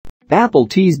Apple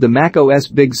teased the macOS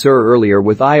Big Sur earlier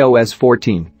with iOS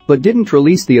 14, but didn't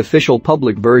release the official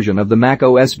public version of the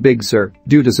macOS Big Sur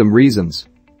due to some reasons.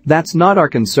 That's not our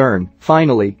concern.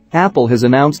 Finally, Apple has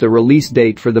announced a release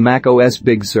date for the macOS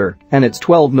Big Sur, and it's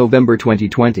 12 November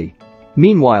 2020.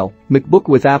 Meanwhile, MacBook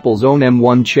with Apple's own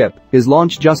M1 chip is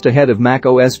launched just ahead of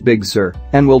macOS Big Sur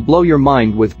and will blow your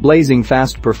mind with blazing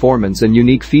fast performance and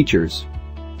unique features.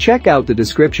 Check out the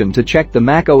description to check the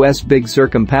macOS Big Sur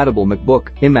compatible MacBook,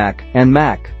 iMac, and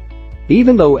Mac.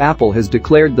 Even though Apple has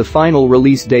declared the final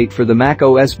release date for the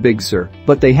macOS Big Sur,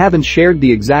 but they haven't shared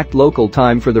the exact local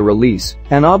time for the release,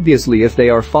 and obviously if they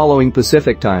are following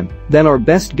Pacific time, then our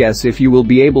best guess if you will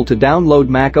be able to download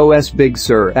macOS Big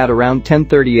Sur at around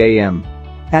 10:30 a.m.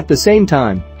 At the same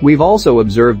time, we've also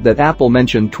observed that Apple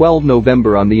mentioned 12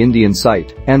 November on the Indian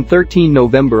site and 13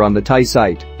 November on the Thai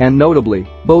site, and notably,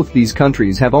 both these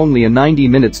countries have only a 90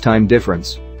 minutes time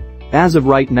difference. As of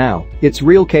right now, it's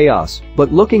real chaos,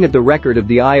 but looking at the record of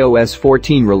the iOS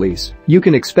 14 release, you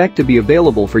can expect to be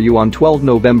available for you on 12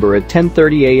 November at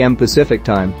 10:30 a.m. Pacific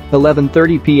time,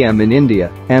 11:30 p.m. in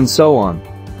India, and so on.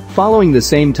 Following the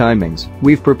same timings,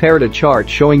 we've prepared a chart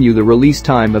showing you the release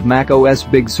time of macOS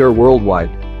Big Sur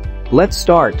worldwide. Let's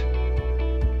start.